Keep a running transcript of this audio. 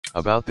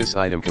About this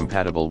item: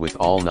 compatible with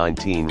all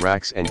 19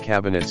 racks and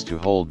cabinets to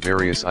hold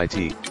various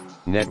IT,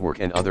 network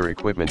and other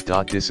equipment.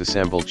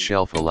 Disassembled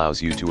shelf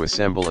allows you to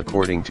assemble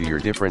according to your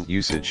different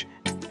usage,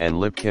 and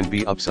lip can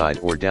be upside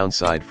or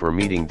downside for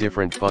meeting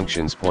different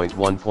functions.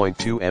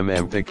 1.2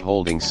 mm thick,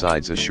 holding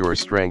sides assure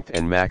strength,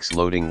 and max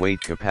loading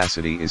weight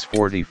capacity is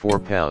 44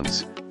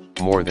 pounds,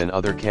 more than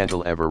other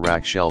Cantilever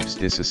rack shelves.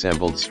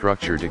 Disassembled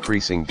structure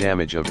decreasing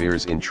damage of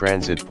ears in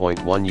transit.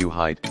 1 U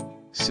height,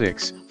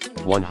 6,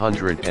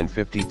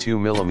 152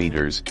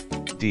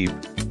 mm, deep,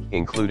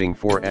 including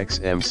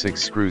 4xm6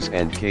 screws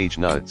and cage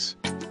nuts.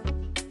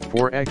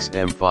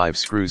 4xm5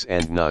 screws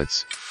and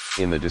nuts,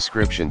 in the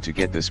description to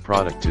get this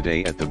product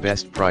today at the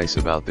best price.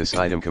 About this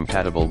item: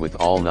 compatible with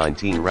all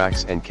 19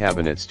 racks and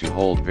cabinets to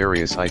hold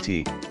various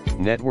IT,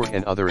 network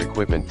and other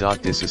equipment.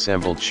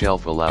 Disassembled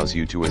shelf allows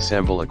you to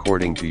assemble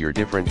according to your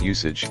different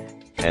usage,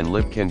 and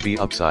lip can be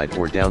upside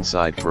or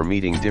downside for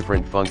meeting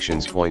different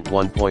functions.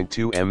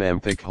 1.2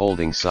 mm thick,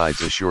 holding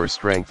sides assure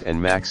strength,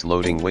 and max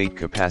loading weight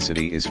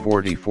capacity is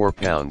 44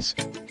 pounds,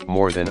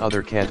 more than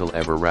other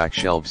Cantilever rack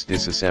shelves.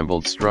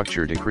 Disassembled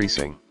structure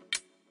decreasing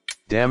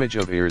damage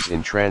of ears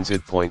in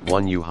transit.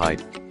 1 U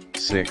height,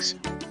 6,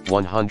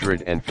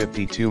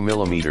 152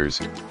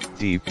 mm,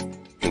 deep,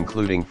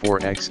 including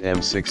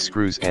 4xm6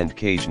 screws and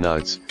cage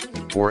nuts,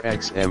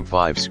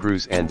 4xm5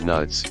 screws and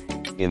nuts,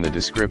 in the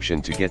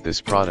description to get this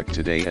product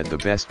today at the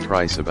best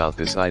price. About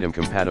this item: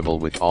 compatible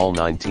with all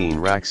 19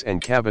 racks and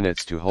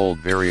cabinets to hold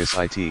various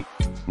IT,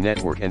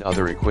 network and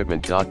other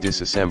equipment.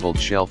 Disassembled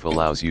shelf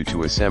allows you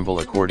to assemble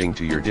according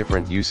to your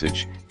different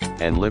usage,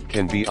 and lip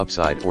can be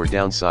upside or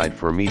downside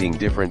for meeting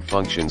different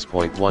functions.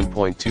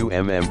 1.2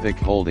 mm thick,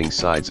 holding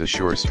sides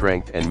assure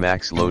strength, and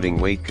max loading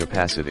weight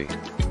capacity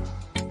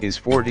is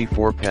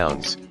 44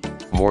 pounds,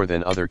 more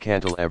than other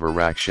Cantilever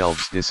rack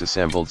shelves.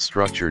 Disassembled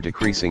structure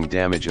decreasing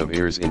damage of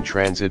ears in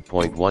transit.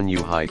 1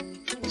 U height,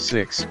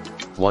 6,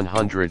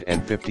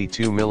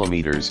 152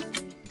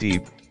 mm,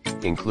 deep,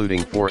 including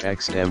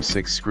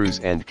 4xm6 screws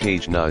and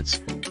cage nuts,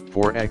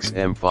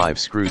 4xm5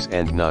 screws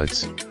and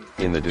nuts,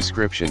 in the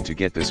description to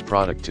get this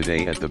product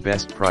today at the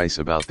best price.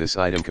 About this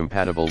item: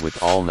 compatible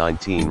with all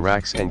 19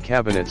 racks and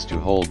cabinets to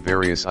hold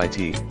various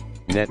IT,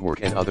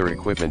 network and other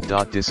equipment.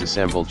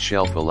 Disassembled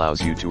shelf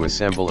allows you to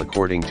assemble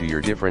according to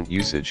your different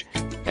usage,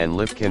 and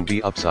lip can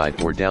be upside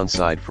or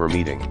downside for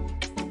meeting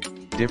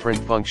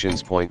different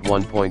functions.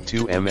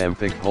 1.2 mm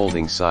thick,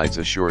 holding sides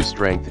assure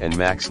strength, and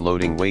max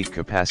loading weight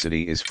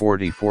capacity is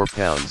 44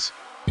 pounds,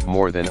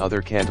 more than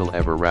other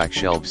Cantilever rack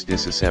shelves.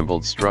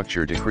 Disassembled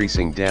structure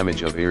decreasing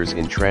damage of ears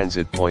in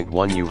transit.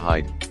 1 U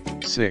height,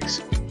 6,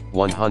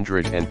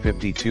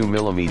 152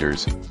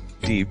 mm,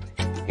 deep,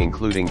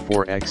 including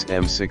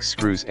 4xm6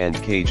 screws and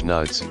cage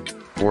nuts,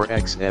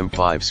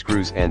 4xm5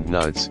 screws and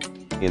nuts,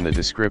 in the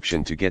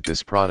description to get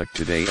this product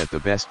today at the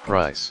best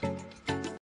price.